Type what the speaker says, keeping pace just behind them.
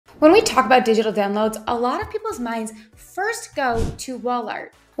When we talk about digital downloads, a lot of people's minds first go to wall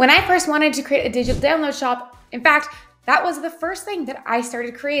art. When I first wanted to create a digital download shop, in fact, that was the first thing that I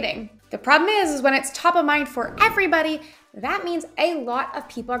started creating. The problem is when it's top of mind for everybody, that means a lot of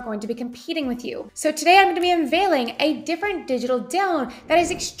people are going to be competing with you. So today I'm going to be unveiling a different digital download that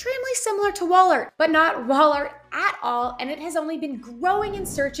is extremely similar to wall art, but not wall art at all, and it has only been growing in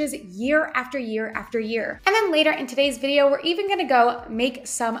searches year after year after year. And then later in today's video, we're even gonna go make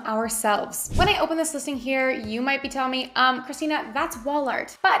some ourselves. When I open this listing here, you might be telling me, Christina, that's wall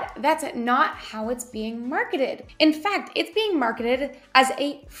art, but that's not how it's being marketed. In fact, it's being marketed as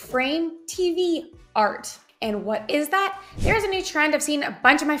a frame TV art. And what is that? There's a new trend. I've seen a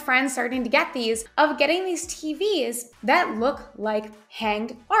bunch of my friends starting to get these, of getting these TVs that look like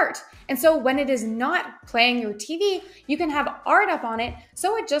hanged art. And so when it is not playing your TV, you can have art up on it,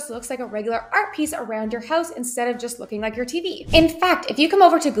 so it just looks like a regular art piece around your house instead of just looking like your TV. In fact, if you come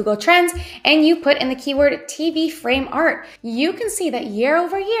over to Google Trends and you put in the keyword TV frame art, you can see that year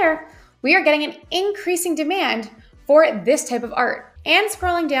over year, we are getting an increasing demand for this type of art. And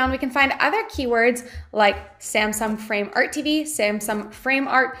scrolling down, we can find other keywords like Samsung frame art TV, Samsung frame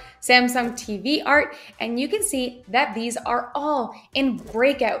art, Samsung TV art, and you can see that these are all in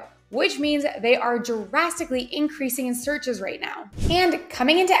breakout, which means they are drastically increasing in searches right now. And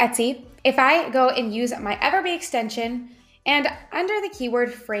coming into Etsy, if I go and use my Everbay extension and under the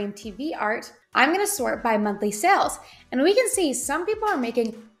keyword frame TV art, I'm gonna sort by monthly sales. And we can see some people are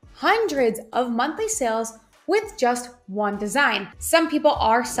making hundreds of monthly sales with just one design. Some people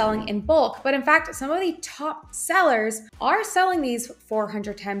are selling in bulk, but in fact, some of the top sellers are selling these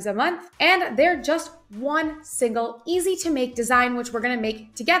 400 times a month, and they're just one single easy to make design, which we're gonna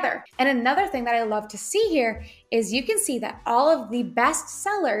make together. And another thing that I love to see here is you can see that all of the best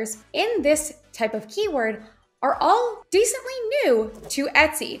sellers in this type of keyword are all decently new to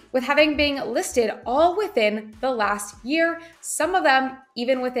Etsy, with having been listed all within the last year, some of them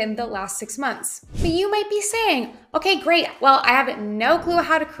even within the last 6 months. But you might be saying, okay, great, well, I have no clue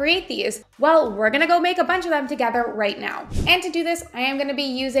how to create these. Well, we're gonna go make a bunch of them together right now. And to do this, I am gonna be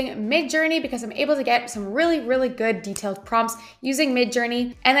using Midjourney because I'm able to get some really, really good detailed prompts using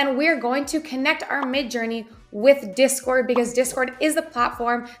Midjourney. And then we're going to connect our Midjourney with Discord because Discord is the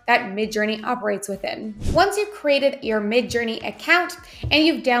platform that Midjourney operates within. Once you've created your Midjourney account and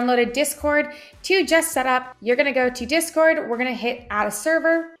you've downloaded Discord, to just set up, you're gonna go to Discord, we're gonna hit add a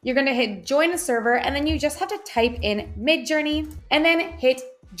server, you're gonna hit join a server, and then you just have to type in Midjourney and then hit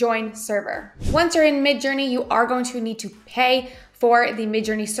join server. Once you're in Midjourney, you are going to need to pay for the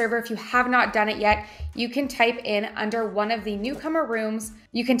Midjourney server. If you have not done it yet, you can type in under one of the newcomer rooms,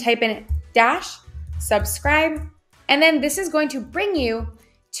 you can type in subscribe, and then this is going to bring you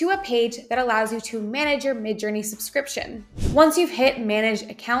to a page that allows you to manage your Midjourney subscription. Once you've hit manage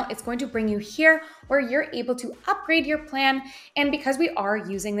account, it's going to bring you here where you're able to upgrade your plan. And because we are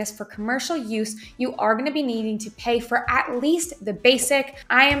using this for commercial use, you are going to be needing to pay for at least the basic.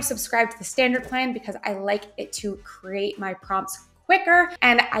 I am subscribed to the standard plan because I like it to create my prompts quicker,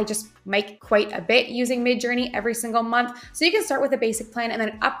 and I just make quite a bit using Midjourney every single month. So you can start with a basic plan and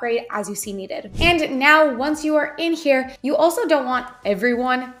then upgrade as you see needed. And now once you are in here, you also don't want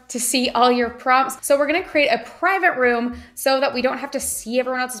everyone to see all your prompts. So we're gonna create a private room so that we don't have to see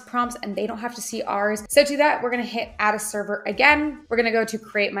everyone else's prompts and they don't have to see ours. So to that, we're gonna hit add a server again. We're gonna go to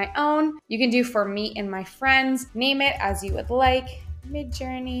create my own. You can do for me and my friends, name it as you would like,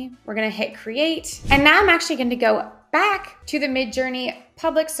 Midjourney. We're gonna hit create. And now I'm actually gonna go back to the Midjourney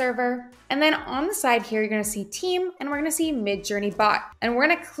public server. And then on the side here, you're gonna see team and we're gonna see Midjourney bot. And we're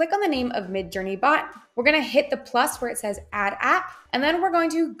gonna click on the name of Midjourney bot. We're gonna hit the plus where it says add app. And then we're going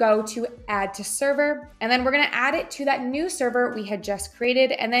to go to add to server. And then we're gonna add it to that new server we had just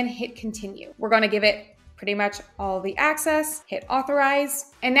created and then hit continue. We're gonna give it pretty much all the access, hit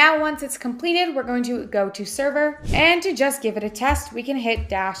authorize. And now once it's completed, we're going to go to server. And to just give it a test, we can hit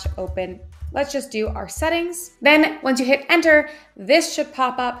dash open. Let's just do our settings. Then once you hit enter, this should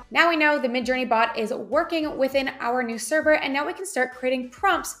pop up. Now we know the Midjourney bot is working within our new server, and now we can start creating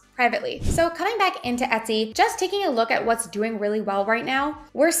prompts privately. So coming back into Etsy, just taking a look at what's doing really well right now,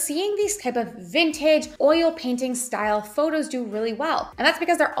 we're seeing these type of vintage oil painting style photos do really well. And that's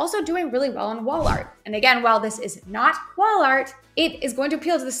because they're also doing really well on wall art. And again, while this is not wall art, it is going to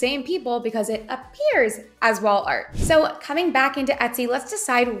appeal to the same people because it appears as wall art. So coming back into Etsy, let's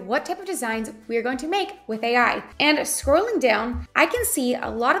decide what type of designs we are going to make with AI. And scrolling down, I can see a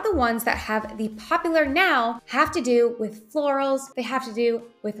lot of the ones that have the popular now have to do with florals, they have to do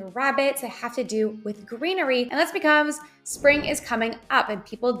with rabbits, they have to do with greenery. And that's because spring is coming up and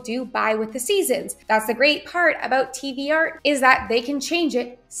people do buy with the seasons. That's the great part about TV art, is that they can change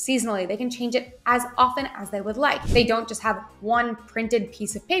it seasonally. They can change it as often as they would like. They don't just have one printed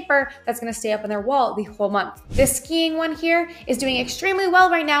piece of paper that's gonna stay up on their wall the whole month. This skiing one here is doing extremely well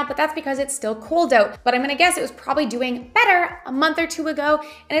right now, but that's because it's still cold out. But I'm gonna guess it was probably doing better a month or two ago,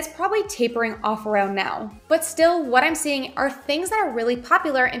 and it's probably tapering off around now. But still, what I'm seeing are things that are really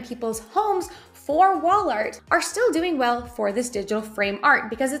popular in people's homes for wall art are still doing well for this digital frame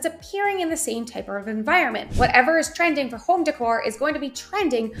art because it's appearing in the same type of environment. Whatever is trending for home decor is going to be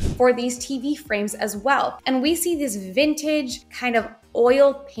trending for these TV frames as well. And we see this vintage kind of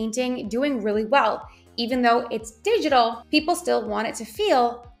oil painting doing really well. Even though it's digital, people still want it to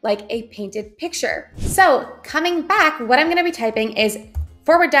feel like a painted picture. So coming back, what I'm gonna be typing is /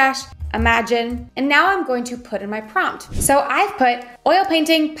 imagine, and now I'm going to put in my prompt. So I've put oil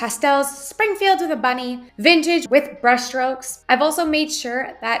painting, pastels, Springfield with a bunny, vintage with brush strokes. I've also made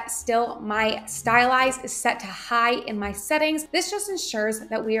sure that still my stylize is set to high in my settings. This just ensures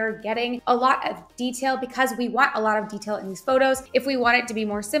that we are getting a lot of detail because we want a lot of detail in these photos. If we want it to be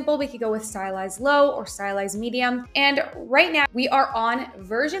more simple, we could go with stylize low or stylize medium. And right now we are on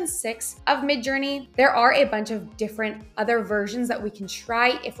version 6 of Midjourney. There are a bunch of different other versions that we can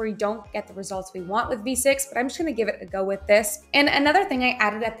try if we don't get the results we want with V6, but I'm just gonna give it a go with this. And another thing I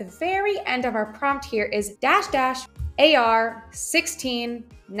added at the very end of our prompt here is --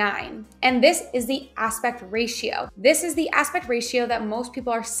 AR16:9. And this is the aspect ratio. This is the aspect ratio that most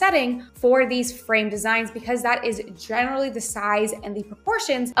people are setting for these frame designs because that is generally the size and the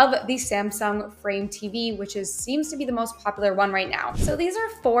proportions of the Samsung Frame TV, which seems to be the most popular one right now. So these are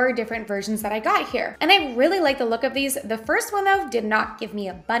 4 different versions that I got here. And I really like the look of these. The first one though did not give me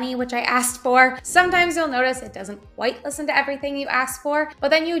a bunny, which I asked for. Sometimes you'll notice it doesn't quite listen to everything you ask for,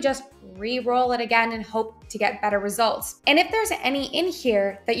 but then you just re-roll it again and hope to get better results. And if there's any in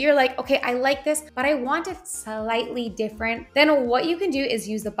here that you're like, okay, I like this, but I want it slightly different, then what you can do is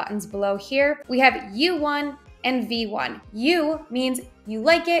use the buttons below here. We have U1 and V1. U means you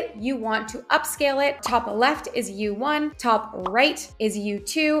like it, you want to upscale it. Top left is U1, top right is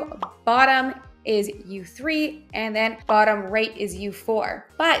U2, bottom is U3, and then bottom right is U4.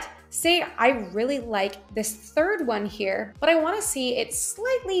 But say I really like this third one here, but I want to see it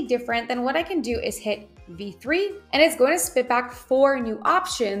slightly different, then what I can do is hit V3, and it's going to spit back 4 new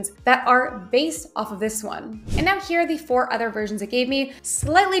options that are based off of this one. And now here are the 4 other versions it gave me.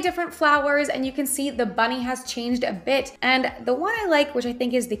 Slightly different flowers, and you can see the bunny has changed a bit. And the one I like, which I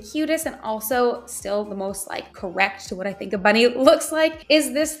think is the cutest and also still the most like correct to what I think a bunny looks like,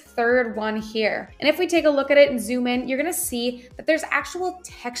 is this third one here. And if we take a look at it and zoom in, you're gonna see that there's actual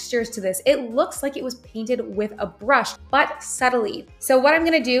textures to this. It looks like it was painted with a brush, but subtly. So what I'm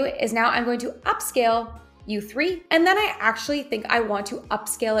gonna do is now I'm going to upscale U3, and then I actually think I want to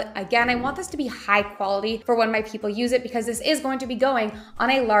upscale it again. I want this to be high quality for when my people use it because this is going to be going on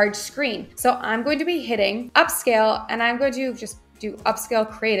a large screen. So I'm going to be hitting upscale, and I'm going to just do upscale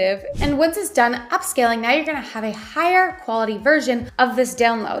creative. And once it's done upscaling, now you're gonna have a higher quality version of this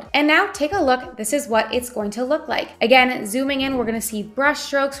download. And now take a look, this is what it's going to look like. Again, zooming in, we're gonna see brush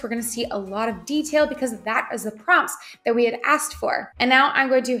strokes, we're gonna see a lot of detail because that is the prompts that we had asked for. And now I'm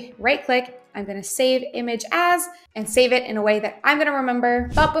going to right click, I'm gonna save image as, and save it in a way that I'm gonna remember.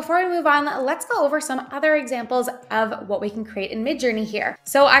 But before we move on, let's go over some other examples of what we can create in Midjourney here.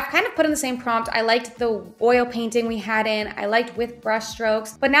 So I've kind of put in the same prompt. I liked the oil painting we had in, I liked with brush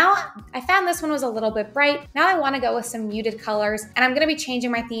strokes, but now I found this one was a little bit bright. Now I wanna go with some muted colors, and I'm gonna be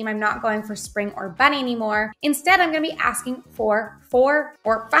changing my theme. I'm not going for spring or bunny anymore. Instead, I'm gonna be asking for 4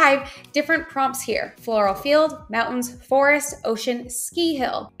 or 5 different prompts here. Floral field, mountains, forest, ocean, ski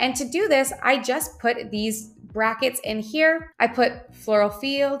hill. And to do this, I just put these brackets in here. I put floral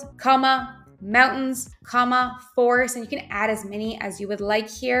field, comma, mountains, comma, forest, and you can add as many as you would like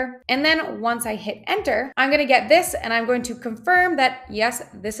here. And then once I hit enter, I'm gonna get this and I'm going to confirm that yes,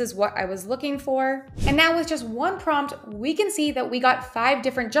 this is what I was looking for. And now with just one prompt, we can see that we got 5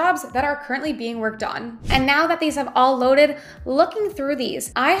 different jobs that are currently being worked on. And now that these have all loaded, looking through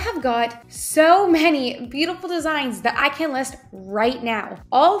these, I have got so many beautiful designs that I can list right now.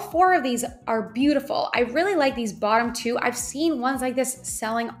 All 4 of these are beautiful. I really like these bottom 2. I've seen ones like this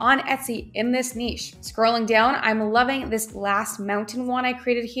selling on Etsy in this niche. Scrolling down, I'm loving this last mountain one I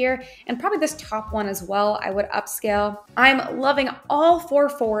created here, and probably this top one as well. I would upscale. I'm loving all 4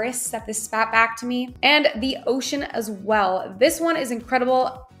 forests that this spat back to me, and the ocean as well. This one is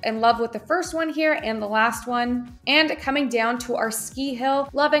incredible. In love with the first one here and the last one. And coming down to our ski hill,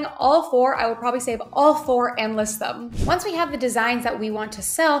 loving all 4. I would probably save all 4 and list them. Once we have the designs that we want to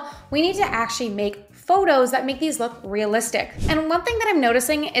sell, we need to actually make photos that make these look realistic. And one thing that I'm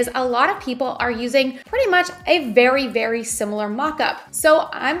noticing is a lot of people are using pretty much a very, very similar mockup. So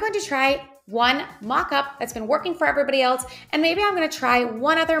I'm going to try one mockup that's been working for everybody else, and maybe I'm going to try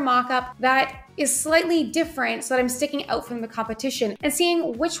one other mockup that is slightly different so that I'm sticking out from the competition and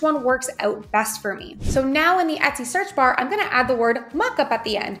seeing which one works out best for me. So now in the Etsy search bar, I'm going to add the word mockup at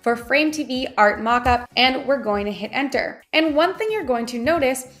the end for Frame TV Art Mockup, and we're going to hit enter. And one thing you're going to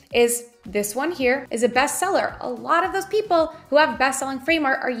notice is this one here is a bestseller. A lot of those people who have best-selling frame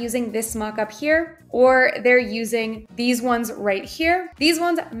art are using this mockup here, or they're using these ones right here. These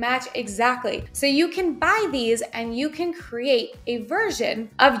ones match exactly. So you can buy these and you can create a version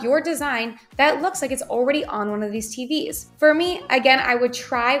of your design that looks like it's already on one of these TVs. For me, again, I would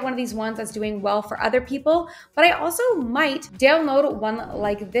try one of these ones that's doing well for other people, but I also might download one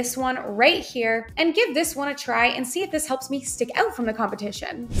like this one right here and give this one a try and see if this helps me stick out from the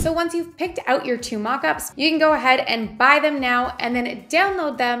competition. So once you've picked out your two mockups, you can go ahead and buy them now and then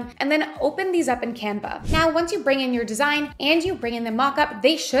download them and then open these up in Canva. Now, once you bring in your design and you bring in the mockup,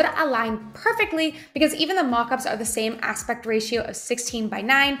 they should align perfectly because even the mockups are the same aspect ratio of 16:9,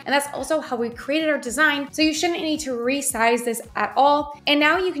 and that's also how we created our design. So you shouldn't need to resize this at all. And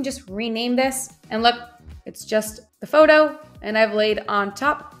now you can just rename this, and look, it's just the photo, and I've laid on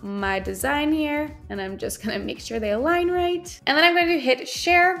top my design here, and I'm just gonna make sure they align right. And then I'm going to hit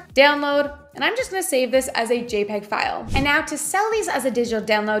share, download, and I'm just gonna save this as a JPEG file. And now to sell these as a digital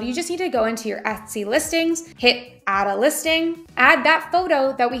download, you just need to go into your Etsy listings, hit add a listing, add that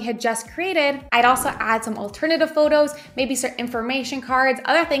photo that we had just created. I'd also add some alternative photos, maybe some information cards,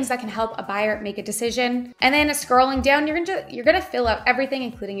 other things that can help a buyer make a decision. And then scrolling down, you're gonna fill out everything,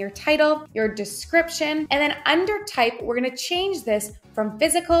 including your title, your description, and then under type, we're gonna change this from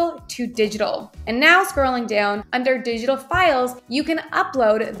physical to digital. And now scrolling down, under digital files, you can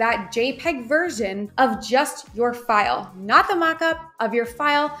upload that JPEG version of just your file, not the mockup of your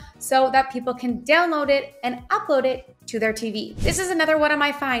file, so that people can download it and upload it to their TV. This is another one of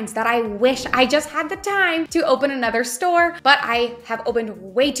my finds that I wish I just had the time to open another store, but I have opened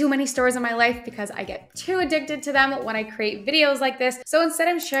way too many stores in my life because I get too addicted to them when I create videos like this. So instead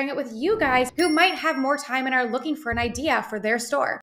I'm sharing it with you guys who might have more time and are looking for an idea for their store.